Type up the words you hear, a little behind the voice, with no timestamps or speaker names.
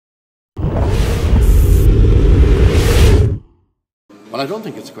Well, I don't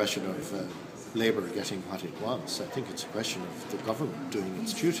think it's a question of Labour getting what it wants. I think it's a question of the government doing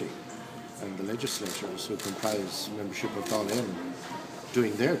its duty and the legislators who comprise membership of Dáil Éireann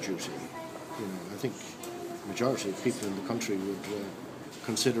doing their duty. I think the majority of people in the country would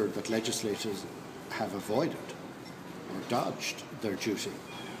consider that legislators have avoided or dodged their duty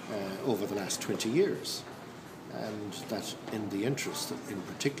over the last 20 years, and that in the interest, in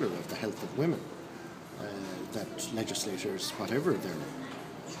particular, of the health of women, that legislators, whatever their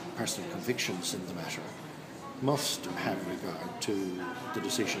personal convictions in the matter, must have regard to the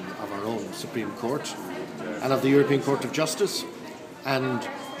decision of our own Supreme Court and of the European Court of Justice, and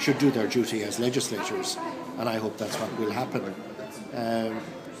should do their duty as legislators, and I hope that's what will happen.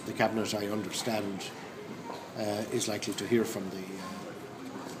 The Cabinet, I understand, is likely to hear from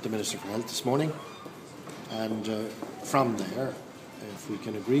the Minister for Health this morning, and from there, if we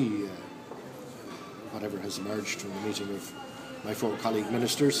can agree whatever has emerged from the meeting of my four colleague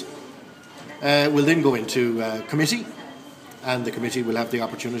ministers, will then go into committee, and the committee will have the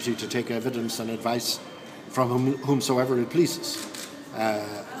opportunity to take evidence and advice from whomsoever it pleases,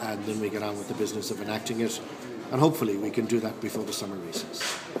 and then we get on with the business of enacting it, and hopefully we can do that before the summer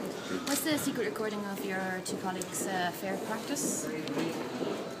recess. Was the secret recording of your two colleagues fair practice?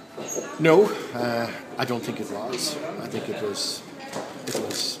 No, I don't think it was. I think it was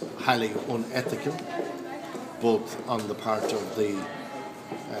highly unethical, both on the part of the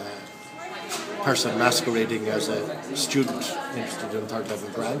person masquerading as a student interested in third level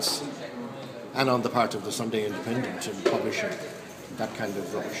grants, and on the part of the Sunday Independent in publishing that kind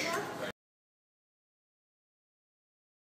of rubbish.